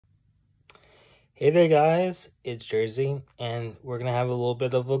Hey there guys, it's Jersey, and we're going to have a little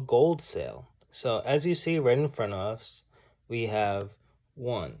bit of a gold sale. So as you see right in front of us, we have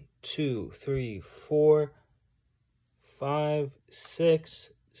 1, 2, 3, 4, 5,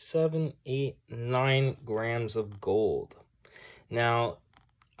 6, 7, 8, 9 grams of gold. Now,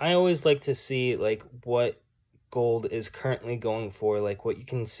 I always like to see like what gold is currently going for, like what you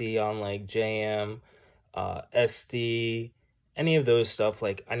can see on like JM, SD, any of those stuff.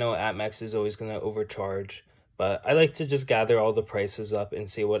 Like I know APMEX is always going to overcharge, but I like to just gather all the prices up and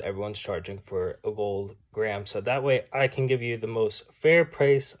see what everyone's charging for a gold gram, so that way I can give you the most fair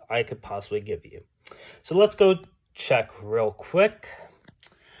price I could possibly give you. So let's go check real quick.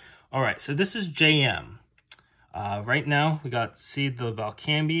 All right, so this is JM. Right now we got, see, the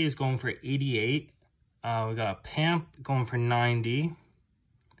Valcambi is going for 88. We got PAMP going for 90.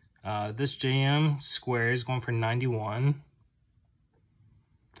 This JM square is going for 91.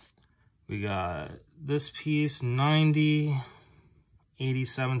 We got this piece 90,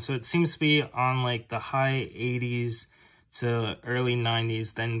 87. So it seems to be on like the high 80s to early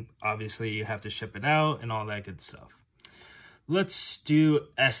 90s. Then obviously you have to ship it out and all that good stuff. Let's do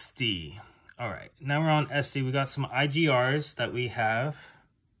SD. All right, now we're on SD. We got some IGRs that we have.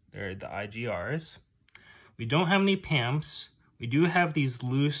 They're the IGRs. We don't have any PAMPs. We do have these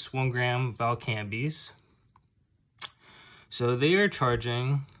loose 1 gram Valcambis. So they are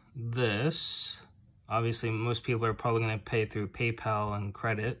charging this. Obviously, most people are probably going to pay through PayPal and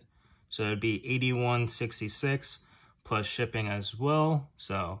credit. So it'd be $81.66 plus shipping as well.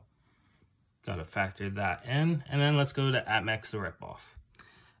 So got to factor that in. And then let's go to APMEX, the ripoff.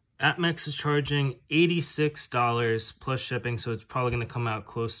 APMEX is charging $86 plus shipping, so it's probably going to come out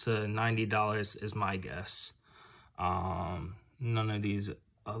close to $90 is my guess. None of these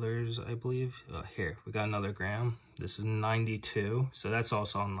others, I believe. Here, we got another gram. This is 92, so that's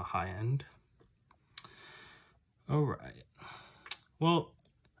also on the high end. All right. Well,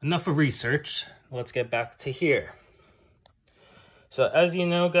 enough of research. Let's get back to here. So as you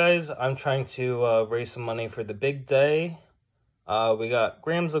know, guys, I'm trying to raise some money for the big day. We got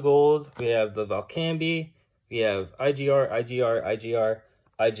grams of gold. We have the Valcambi. We have IGR,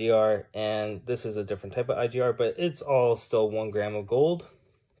 and this is a different type of IGR, but it's all still 1 gram of gold.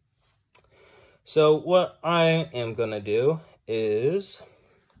 So what I am going to do is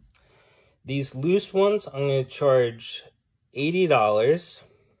these loose ones, I'm going to charge $80.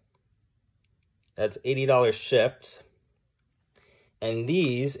 That's $80 shipped. And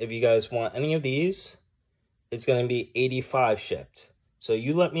these, if you guys want any of these, it's going to be $85 shipped. So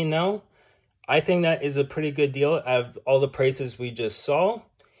you let me know. I think that is a pretty good deal out of all the prices we just saw.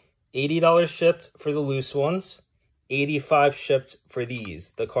 $80 shipped for the loose ones, $85 shipped for these,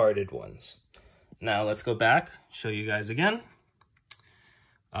 the carded ones. Now let's go back, show you guys again.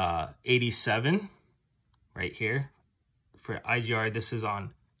 87 right here for IGR. This is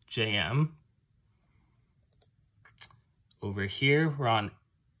on JM. Over here, we're on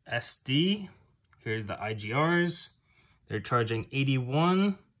SD. Here's the IGRs. They're charging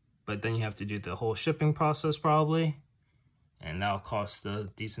 81, but then you have to do the whole shipping process probably, and that'll cost a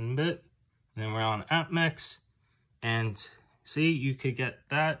decent bit. And then we're on APMEX, and see, you could get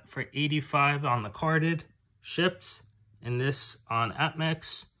that for 85 on the carded, shipped, and this on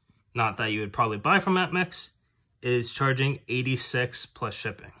APMEX, not that you would probably buy from APMEX, is charging 86 plus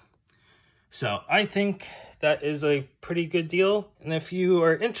shipping. So I think that is a pretty good deal, and if you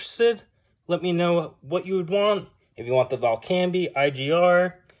are interested, let me know what you would want. If you want the Valcambi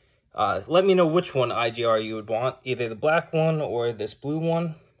IGR, let me know which one IGR you would want, either the black one or this blue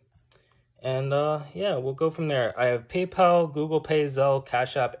one. And yeah, we'll go from there. I have PayPal, Google Pay, Zelle,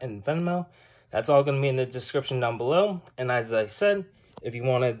 Cashapp, and Venmo. That's all going to be in the description down below. And as I said, if you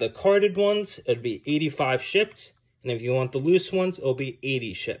wanted the carded ones, it'd be 85 shipped. And if you want the loose ones, it'll be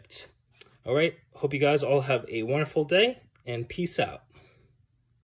 80 shipped. All right, hope you guys all have a wonderful day, and peace out.